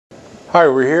Hi,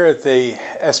 we're here at the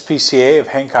SPCA of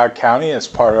Hancock County as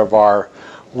part of our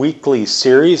weekly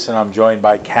series, and I'm joined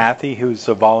by Kathy, who's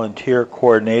the volunteer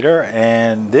coordinator,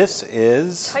 and this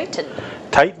is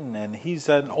Titan, and he's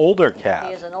an older cat.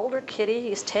 He is an older kitty.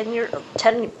 He's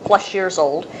 10 plus years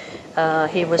old.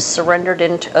 He was surrendered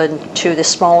into the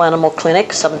small animal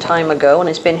clinic some time ago, and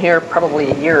he's been here probably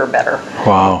a year or better.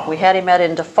 Wow. We had him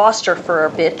into foster for a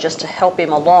bit just to help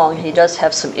him along. He does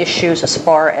have some issues as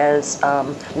far as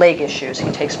leg issues.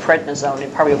 He takes prednisone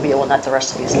and probably will be on that the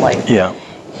rest of his life. Yeah.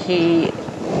 He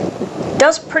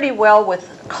does pretty well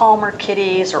with calmer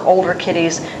kitties or older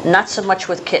kitties, not so much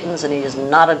with kittens, and he is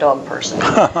not a dog person.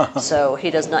 So he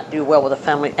does not do well with a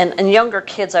family. And younger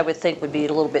kids, I would think, would be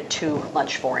a little bit too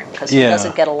much for him because he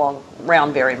doesn't get along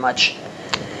around very much.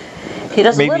 He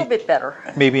does a little bit better.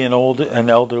 Maybe an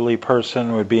elderly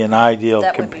person would be an ideal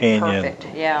companion. That would be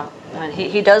perfect, yeah. And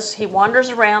he wanders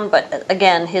around, but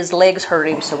again, his legs hurt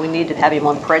him, so we need to have him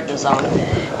on prednisone.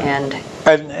 And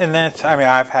that's, I mean,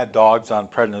 I've had dogs on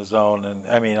prednisone, and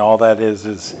I mean, all that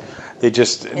is they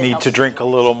just need to drink a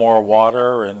little more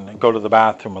water and go to the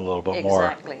bathroom a little bit more.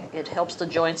 Exactly. It helps the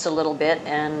joints a little bit,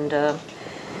 and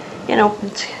you know,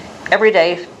 every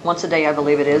day, once a day, I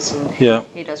believe it is, and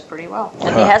he does pretty well.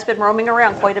 And he has been roaming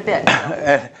around quite a bit.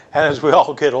 And as we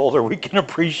all get older, we can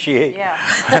appreciate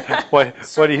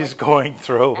what he's going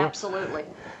through. Absolutely.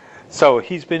 So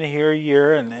he's been here a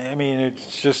year, and I mean,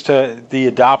 it's just the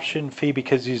adoption fee,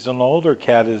 because he's an older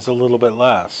cat, is a little bit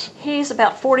less. He's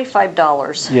about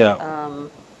 $45. Yeah.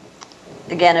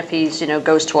 Again, if he's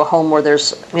goes to a home where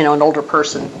there's an older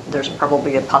person, there's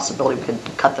probably a possibility we could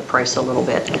cut the price a little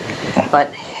bit.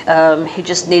 But he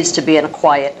just needs to be in a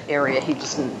quiet area. He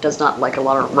just does not like a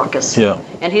lot of ruckus. Yeah.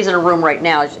 And he's in a room right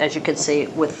now, as you can see,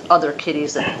 with other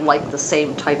kitties that like the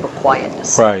same type of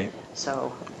quietness. Right.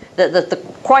 So the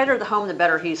quieter the home, the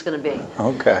better he's going to be.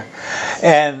 Okay.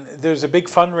 And there's a big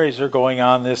fundraiser going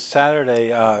on this Saturday.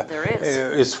 There is.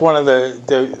 It's one of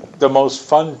the most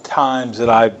fun times that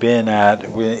I've been at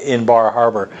in Bar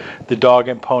Harbor, the Dog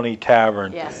and Pony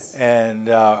Tavern. Yes. And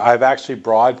I've actually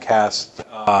broadcast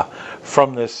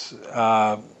from this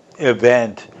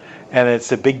event. And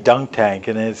it's a big dunk tank,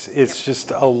 and it's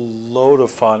just a load of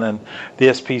fun. And the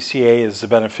SPCA is the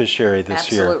beneficiary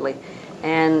this year. Absolutely.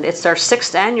 And it's our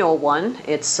 6th annual one.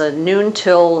 It's noon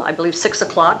till, I believe, 6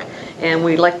 o'clock, and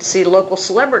we'd like to see local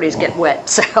celebrities get wet.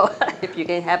 So if you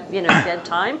can have, dead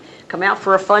time, come out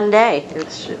for a fun day.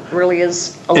 It really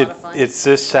is a lot of fun. It's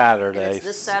this Saturday. And it's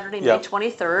this Saturday, May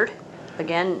 23rd.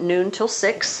 Again, noon till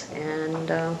 6. And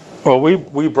well,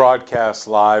 we broadcast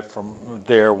live from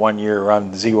there one year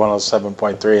on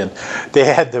Z107.3, and they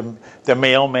had the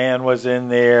mailman was in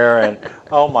there, and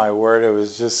oh my word, it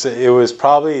was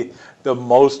probably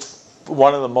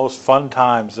one of the most fun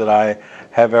times that I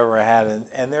have ever had,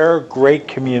 and they're a great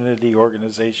community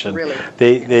organization. Really?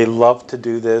 They love to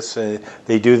do this.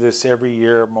 They do this every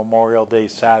year, Memorial Day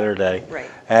Saturday. Right.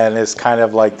 And it's kind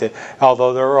of like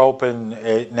although they're open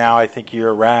now, I think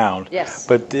year round. Yes.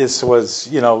 But this was,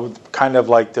 kind of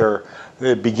like the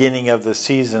beginning of the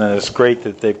season, and it's great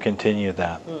that they've continued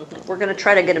that. Mm-hmm. We're going to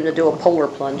try to get him to do a polar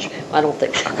plunge. I don't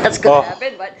think that's going to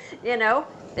happen, but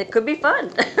it could be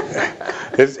fun.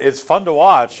 It's fun to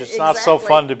watch. It's not so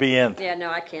fun to be in. Yeah, no,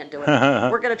 I can't do it.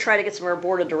 We're going to try to get some of our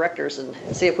board of directors and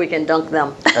see if we can dunk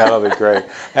them. That'll be great.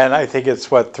 And I think it's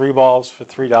 3 balls for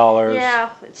 $3.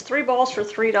 Yeah, it's 3 balls for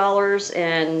 $3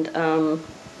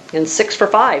 and 6 for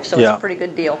 $5. So it's a pretty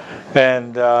good deal.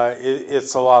 And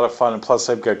it's a lot of fun. And plus,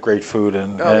 they've got great food.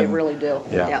 They really do.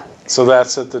 Yeah. So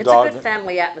that's at the dog. It's a good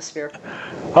family atmosphere.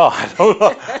 Oh,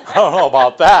 I don't know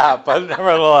about that, but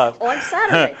nevertheless. On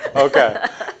Saturday. Okay.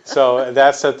 So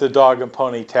that's at the Dog and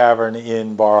Pony Tavern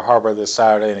in Bar Harbor this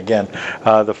Saturday. And again,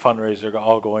 the fundraiser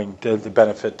all going to the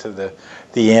benefit to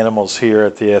the animals here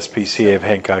at the SPCA of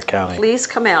Hancock County. Please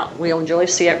come out. We'll enjoy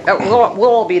seeing it. We'll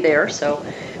all be there, so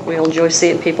we'll enjoy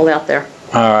seeing people out there.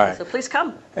 All right. So please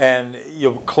come. And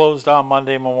you're closed on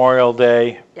Monday, Memorial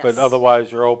Day, but otherwise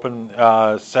you're open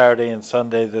Saturday and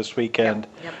Sunday this weekend.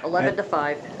 Yep. 11 to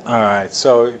 5. All right.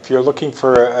 So if you're looking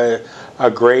for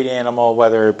a great animal,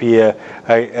 whether it be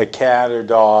a cat or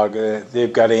dog,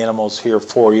 they've got animals here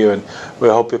for you, and we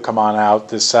hope you'll come on out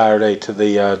this Saturday to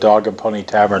the Dog and Pony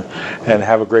Tavern and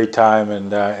have a great time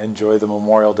and enjoy the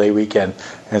Memorial Day weekend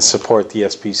and support the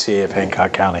SPCA of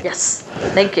Hancock County. Yes.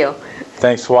 Thank you.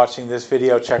 Thanks for watching this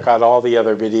video. Check out all the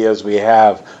other videos we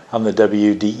have on the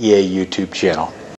WDEA YouTube channel.